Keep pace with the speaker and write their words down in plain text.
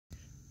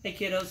Hey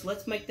kiddos,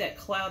 let's make that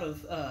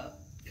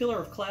pillar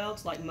of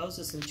clouds like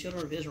Moses and the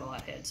children of Israel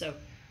had. So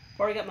I've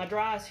already got my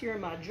dry ice here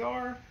in my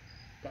jar,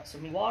 got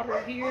some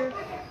water here,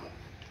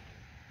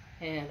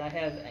 and I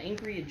have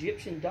angry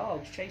Egyptian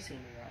dogs chasing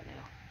me right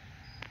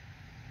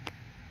now.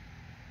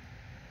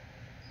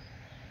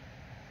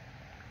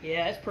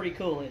 Yeah, it's pretty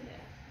cool, isn't it?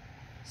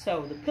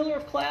 So the pillar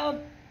of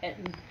cloud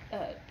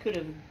could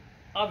have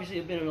obviously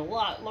been a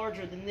lot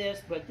larger than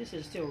this, but this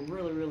is still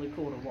really, really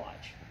cool to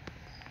watch.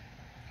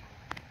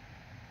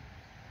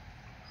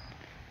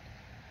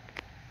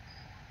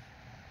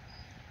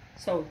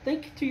 So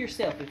think to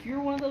yourself, if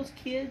you're one of those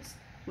kids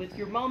with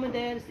your mom and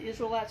dad as the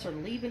Israelites are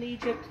leaving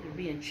Egypt, they're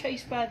being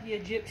chased by the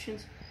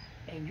Egyptians,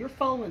 and you're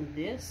following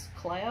this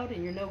cloud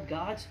and you know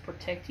God's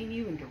protecting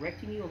you and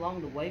directing you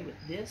along the way with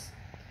this,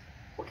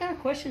 what kind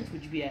of questions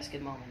would you be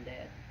asking mom and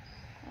dad?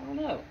 I don't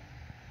know.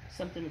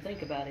 Something to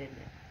think about, isn't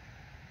it?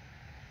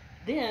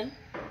 Then,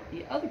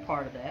 the other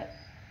part of that,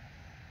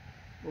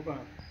 we're going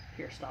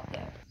to, stop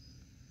that.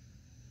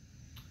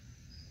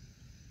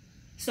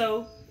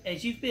 So,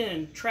 as you've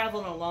been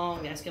traveling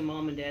along, asking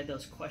mom and dad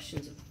those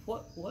questions of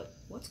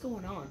what's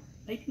going on,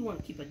 maybe you want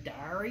to keep a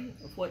diary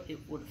of what it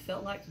would have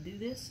felt like to do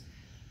this,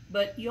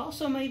 but you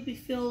also maybe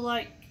feel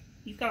like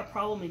you've got a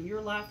problem in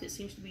your life that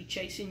seems to be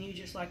chasing you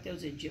just like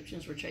those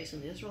Egyptians were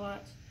chasing the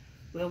Israelites.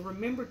 Well,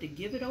 remember to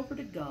give it over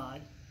to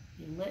God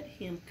and let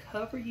Him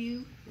cover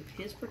you with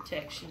His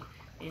protection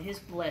and His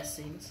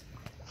blessings.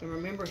 And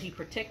remember, He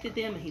protected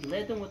them and He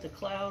led them with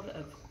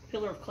a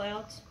pillar of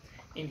clouds.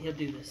 And He'll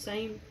do the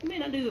same. He may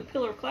not do the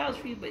pillar of clouds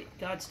for you, but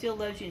God still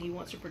loves you and He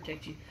wants to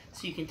protect you.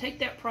 So you can take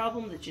that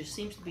problem that just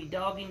seems to be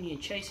dogging you and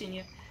chasing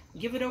you,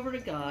 give it over to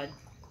God,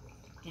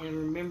 and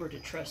remember to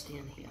trust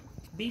in Him.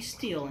 Be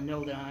still and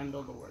know that I am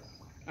the Lord.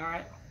 All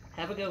right?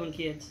 Have a good one,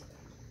 kids.